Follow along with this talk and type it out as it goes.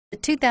The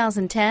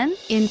 2010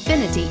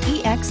 Infiniti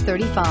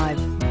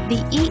EX35.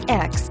 The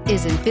EX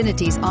is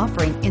Infiniti's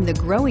offering in the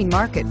growing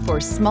market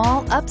for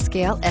small,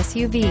 upscale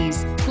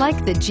SUVs.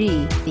 Like the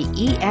G,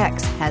 the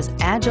EX has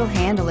agile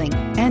handling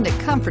and a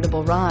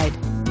comfortable ride.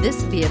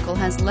 This vehicle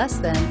has less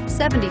than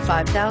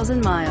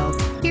 75,000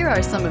 miles. Here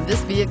are some of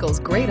this vehicle's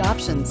great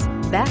options: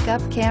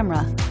 backup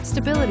camera,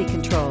 stability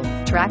control,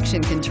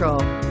 traction control,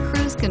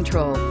 cruise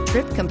control,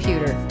 trip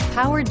computer,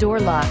 power door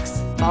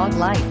locks, fog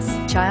lights,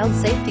 child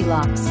safety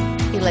locks,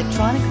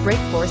 electronic brake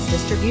force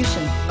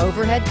distribution,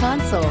 overhead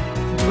console.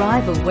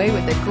 Drive away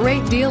with a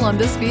great deal on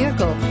this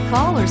vehicle.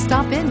 Call or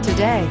stop in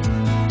today.